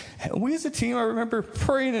family. And we as a team, I remember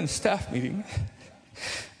praying in a staff meeting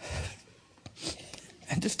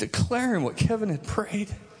and just declaring what Kevin had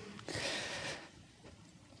prayed.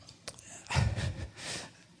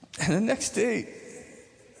 And the next day,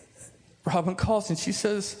 Robin calls and she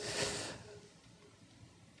says,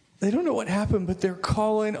 they don't know what happened, but they're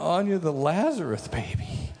calling Anya the Lazarus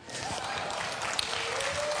baby.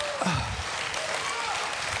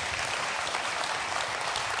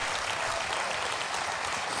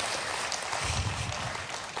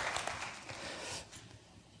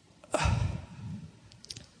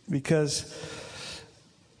 Because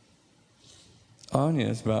Anya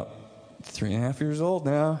is about 3.5 years old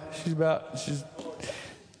now.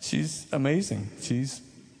 She's amazing. She's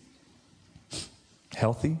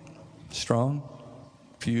healthy, strong,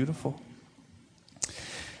 beautiful.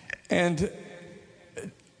 And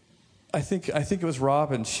I think it was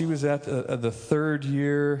Robin. She was at the third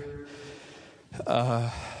year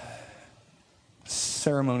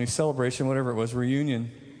ceremony, celebration, whatever it was,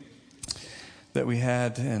 reunion that we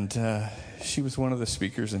had, and she was one of the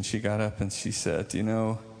speakers, and she got up and she said,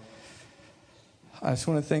 I just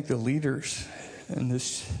want to thank the leaders in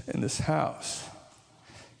this house,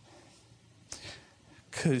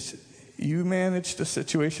 because you managed a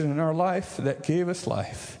situation in our life that gave us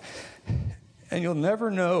life, and you'll never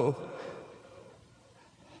know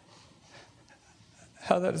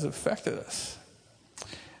how that has affected us.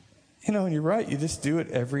 And you're right, you just do it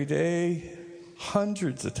every day.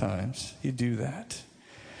 Hundreds of times you do that.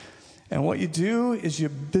 And what you do is you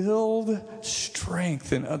build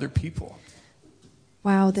strength in other people.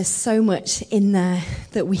 Wow, there's so much in there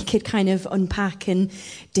that we could kind of unpack and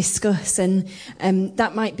discuss, and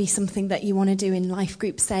that might be something that you want to do in life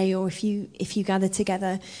group, say, or if you gather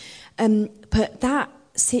together. But that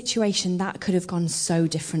situation, that could have gone so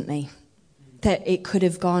differently. That it could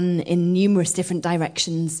have gone in numerous different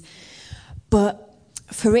directions. But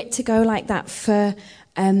for it to go like that,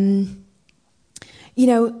 when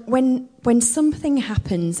something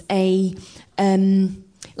happens,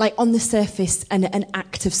 like on the surface, an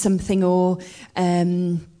act of something, or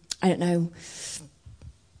I don't know,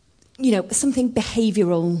 something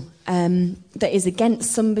behavioural that is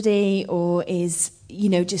against somebody, or is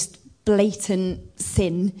just blatant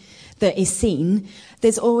sin that is seen.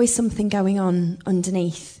 There's always something going on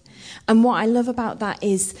underneath. And what I love about that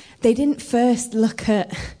is they didn't first look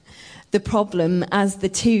at the problem as the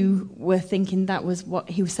two were thinking that was what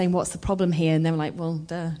he was saying, what's the problem here? And they were like, well,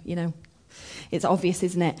 duh, it's obvious,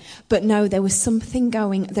 isn't it? But no, there was something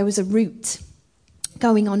there was a root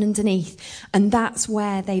going on underneath. And that's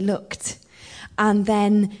where they looked. And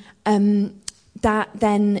then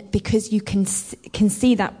because you can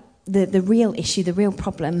see that the real issue, the real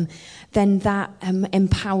problem, then that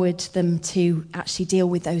empowered them to actually deal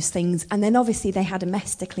with those things. And then obviously they had a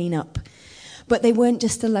mess to clean up. But they weren't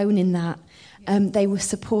just alone in that. They were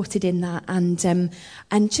supported in that.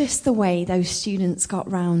 And just the way those students got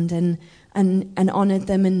round and honoured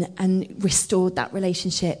them and restored that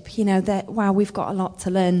relationship, wow, we've got a lot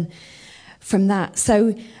to learn from that.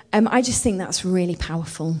 So I just think that's really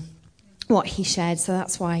powerful, what he shared. So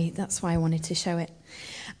that's why I wanted to show it.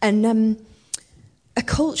 And a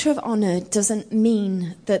culture of honour doesn't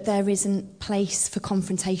mean that there isn't place for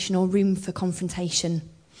confrontation or room for confrontation.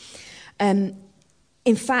 In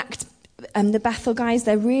fact, the Bethel guys,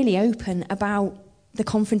 they're really open about the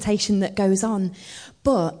confrontation that goes on.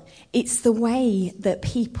 But It's the way that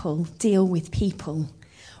people deal with people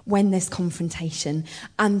when there's confrontation,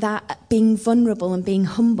 and that being vulnerable and being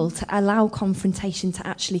humble to allow confrontation to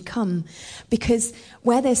actually come. Because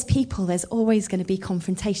where there's people, there's always going to be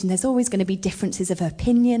confrontation. There's always going to be differences of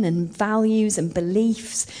opinion and values and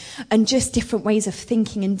beliefs and just different ways of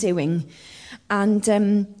thinking and doing.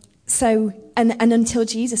 And so until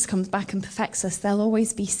Jesus comes back and perfects us, there'll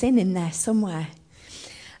always be sin in there somewhere.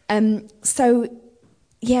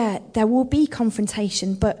 Yeah, there will be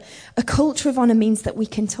confrontation, but a culture of honour means that we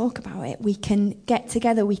can talk about it. We can get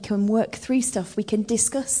together, we can work through stuff, we can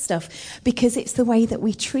discuss stuff, because it's the way that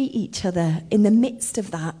we treat each other in the midst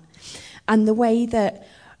of that, and the way that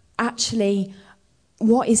actually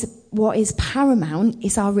what is paramount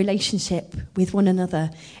is our relationship with one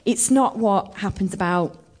another. It's not what happens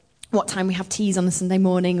about what time we have teas on a Sunday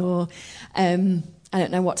morning, or I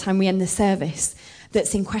don't know what time we end the service,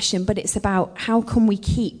 that's in question, but it's about how can we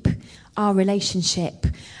keep our relationship,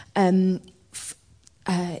 the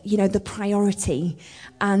priority.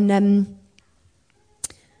 And where am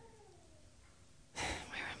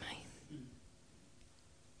I?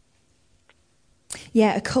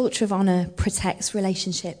 Yeah, a culture of honour protects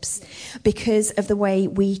relationships because of the way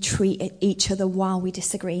we treat each other while we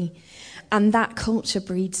disagree. And that culture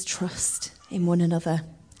breeds trust in one another.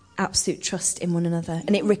 Absolute trust in one another,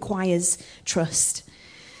 and it requires trust.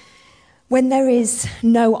 When there is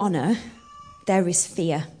no honour, there is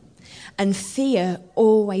fear, and fear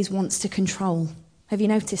always wants to control. Have you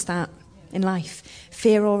noticed that in life?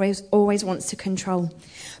 Fear always wants to control.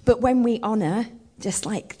 But when we honour, just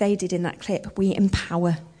like they did in that clip, we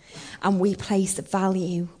empower and we place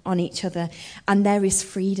value on each other, and there is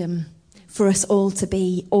freedom for us all to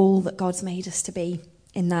be all that God's made us to be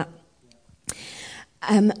in that.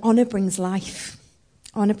 Honour brings life.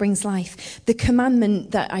 Honour brings life. The commandment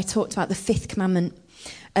that I talked about, the fifth commandment,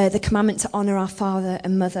 the commandment to honour our father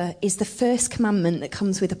and mother, is the first commandment that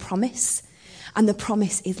comes with a promise. And the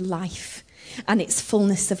promise is life. And it's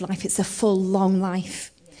fullness of life. It's a full, long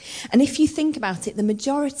life. And if you think about it, the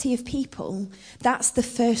majority of people, that's the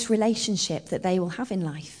first relationship that they will have in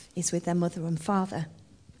life, is with their mother and father.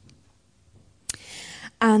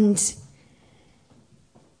 And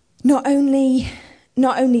not only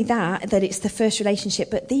that it's the first relationship,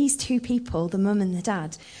 but these two people, the mum and the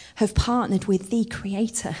dad, have partnered with the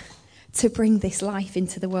Creator to bring this life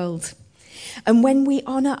into the world. And when we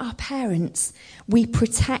honour our parents, we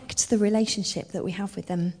protect the relationship that we have with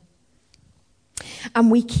them. And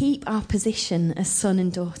we keep our position as son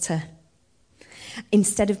and daughter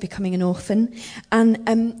instead of becoming an orphan.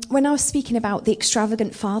 And when I was speaking about the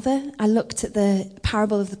extravagant father, I looked at the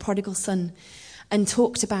parable of the prodigal son and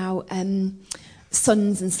talked about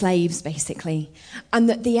sons and slaves, basically. And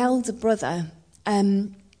that the elder brother,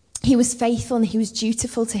 he was faithful and he was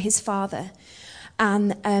dutiful to his father.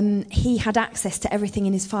 And he had access to everything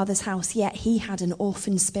in his father's house, yet he had an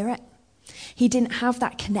orphan spirit. He didn't have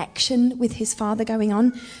that connection with his father going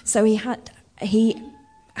on, so he had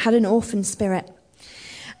an orphan spirit.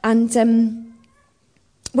 And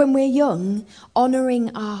when we're young,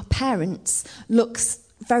 honouring our parents looks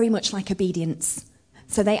very much like obedience.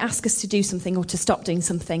 So they ask us to do something or to stop doing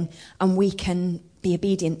something, and we can be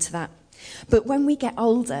obedient to that. But when we get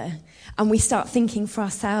older and we start thinking for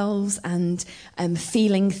ourselves and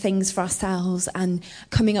feeling things for ourselves and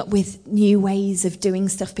coming up with new ways of doing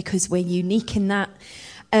stuff because we're unique in that,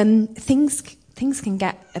 things can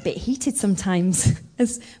get a bit heated sometimes.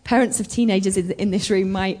 As parents of teenagers in this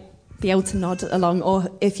room might be able to nod along, or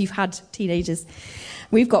if you've had teenagers,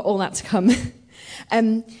 we've got all that to come.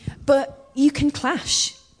 But you can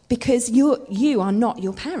clash because you are not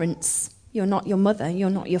your parents. You're not your mother, you're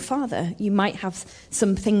not your father. You might have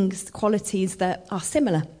some qualities that are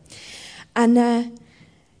similar. And,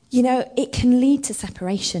 it can lead to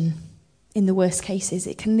separation in the worst cases.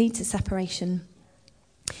 It can lead to separation.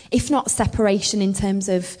 If not separation in terms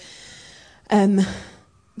of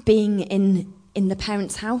being in the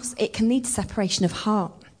parent's house, it can lead to separation of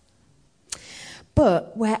heart.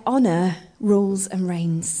 But where honour rules and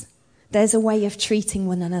reigns, there's a way of treating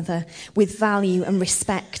one another with value and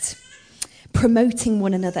respect, promoting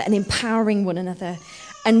one another and empowering one another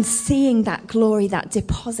and seeing that glory, that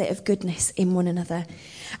deposit of goodness in one another.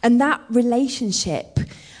 And that relationship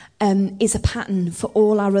is a pattern for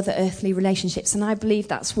all our other earthly relationships. And I believe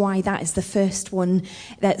that's why that is the first one.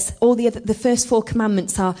 That's all the first 4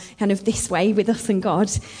 commandments are kind of this way with us and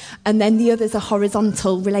God. And then the others are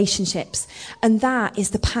horizontal relationships. And that is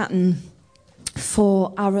the pattern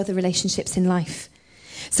for our other relationships in life.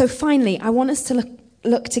 So finally, I want us to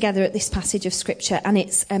look together at this passage of Scripture, and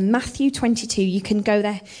it's Matthew 22. You can go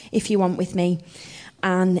there if you want with me.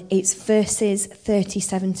 and it's verses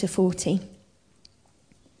 37 to 40.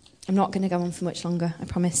 I'm not going to go on for much longer, I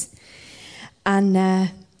promise. And I'll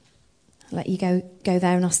let you go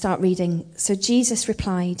there and I'll start reading. So Jesus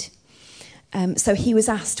replied, so he was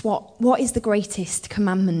asked, what is the greatest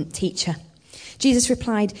commandment, teacher? Jesus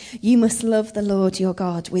replied, you must love the Lord your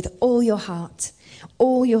God with all your heart,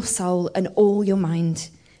 all your soul, and all your mind.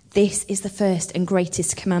 This is the first and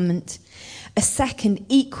greatest commandment. A second,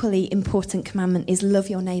 equally important commandment is love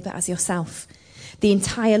your neighbour as yourself. The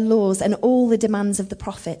entire laws and all the demands of the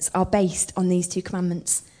prophets are based on these two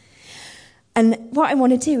commandments. And what I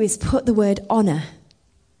want to do is put the word honour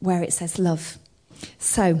where it says love.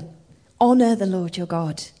 So, honour the Lord your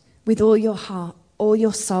God with all your heart, all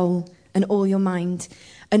your soul, and all your mind,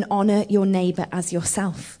 and honour your neighbour as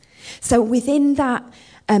yourself. So within that,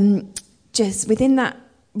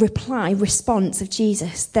 response of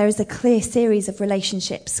Jesus, there is a clear series of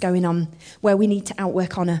relationships going on where we need to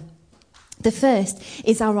outwork honour. The first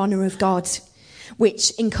is our honour of God,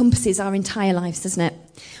 which encompasses our entire lives, doesn't it?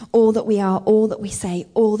 All that we are, all that we say,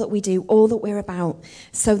 all that we do, all that we're about,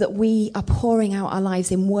 so that we are pouring out our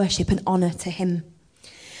lives in worship and honour to him.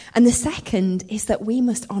 And the second is that we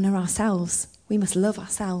must honour ourselves. We must love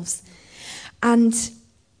ourselves. And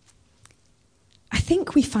I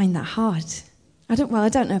think we find that hard. I don't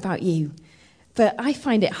know about you, but I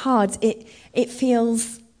find it hard. It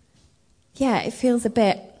feels a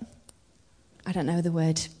bit, I don't know the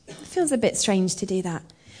word. It feels a bit strange to do that.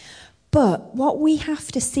 But what we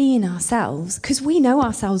have to see in ourselves, because we know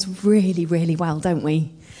ourselves really, really well, don't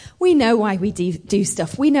we? We know why we do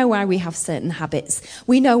stuff. We know why we have certain habits.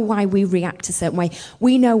 We know why we react a certain way.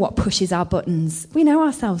 We know what pushes our buttons. We know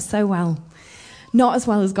ourselves so well. Not as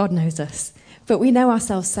well as God knows us, but we know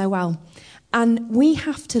ourselves so well. And we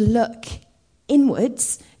have to look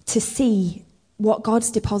inwards to see what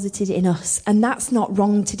God's deposited in us. And that's not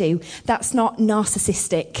wrong to do. That's not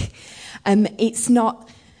narcissistic. It's not,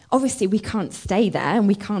 obviously we can't stay there and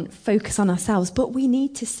we can't focus on ourselves, but we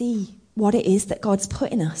need to see what it is that God's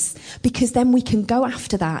put in us, because then we can go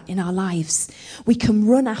after that in our lives. We can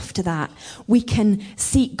run after that. We can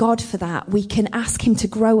seek God for that. We can ask him to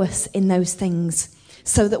grow us in those things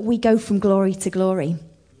so that we go from glory to glory.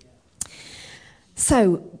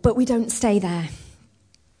 So, but we don't stay there.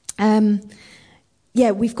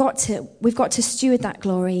 We've got to steward that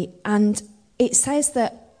glory, and it says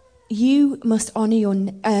that you must love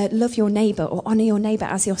your neighbour, or honour your neighbour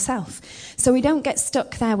as yourself. So we don't get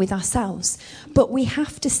stuck there with ourselves, but we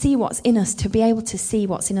have to see what's in us to be able to see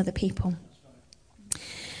what's in other people.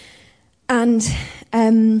 And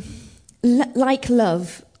like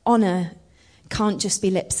love, honour can't just be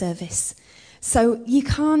lip service. So you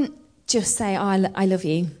can't just say, oh, I love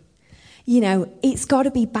you. You know, it's got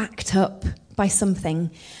to be backed up by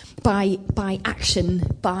something. By action,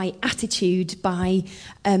 by attitude, by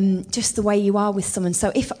just the way you are with someone.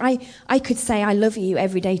 So if I could say I love you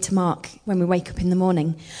every day to Mark when we wake up in the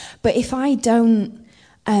morning, but if I don't,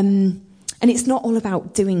 and it's not all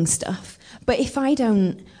about doing stuff, but if I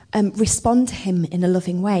don't respond to him in a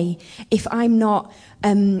loving way, if I'm not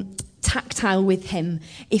tactile with him,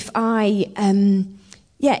 if I don't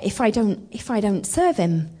serve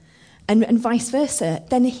him, and vice versa,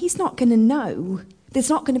 then he's not going to know. There's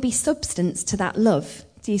not going to be substance to that love.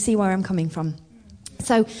 Do you see where I'm coming from?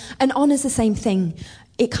 So, and honour's the same thing.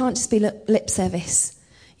 It can't just be lip service.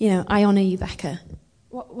 You know, I honour you, Becca.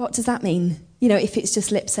 What does that mean? You know, if it's just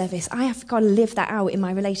lip service, I have got to live that out in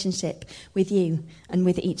my relationship with you and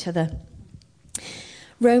with each other.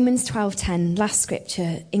 Romans 12:10, last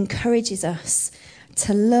scripture, encourages us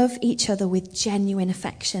to love each other with genuine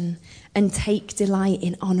affection and take delight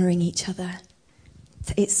in honouring each other.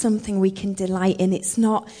 It's something we can delight in. It's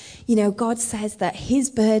not, you know, God says that his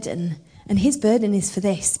burden is for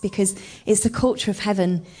this, because it's the culture of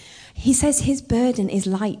heaven. He says his burden is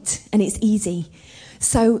light and it's easy.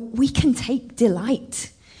 So we can take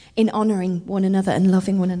delight in honouring one another and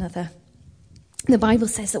loving one another. The Bible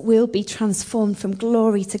says that we'll be transformed from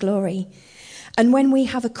glory to glory. And when we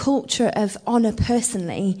have a culture of honour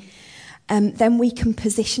personally, then we can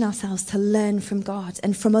position ourselves to learn from God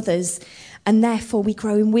and from others. And therefore we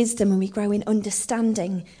grow in wisdom and we grow in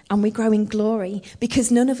understanding and we grow in glory, because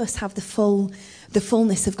none of us have the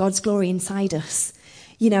fullness of God's glory inside us.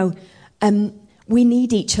 You know, we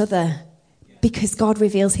need each other because God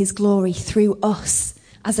reveals his glory through us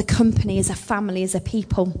as a company, as a family, as a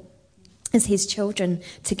people, as his children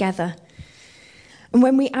together. And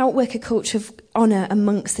when we outwork a culture of honour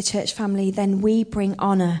amongst the church family, then we bring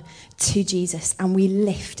honour to Jesus and we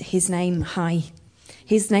lift his name high.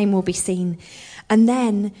 His name will be seen. And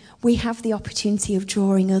then we have the opportunity of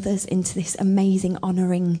drawing others into this amazing,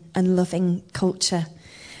 honouring and loving culture,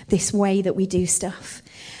 this way that we do stuff.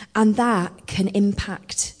 And that can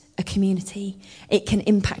impact a community. It can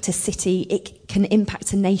impact a city. It can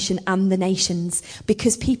impact a nation and the nations,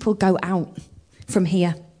 because people go out from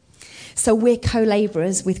here. So we're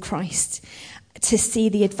co-labourers with Christ to see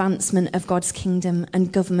the advancement of God's kingdom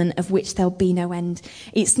and government, of which there'll be no end.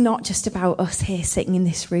 It's not just about us here sitting in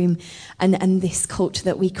this room and this culture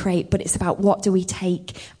that we create, but it's about what do we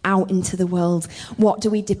take out into the world? What do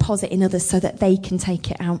we deposit in others so that they can take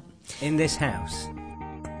it out? In this house,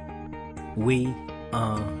 we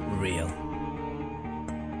are real.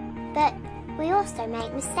 But we also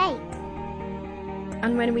make mistakes.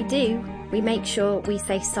 And when we do, we make sure we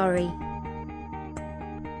say sorry.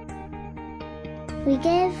 We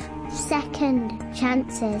give second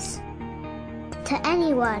chances to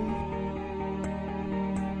anyone.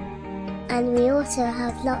 And we also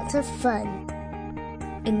have lots of fun.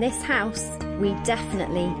 In this house, we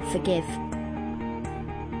definitely forgive.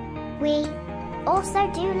 We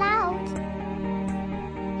also do loud.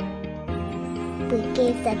 We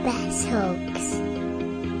give the best hugs.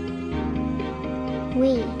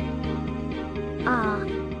 We are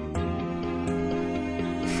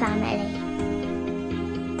family.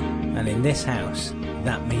 And in this house,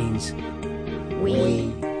 that means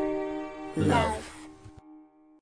We love.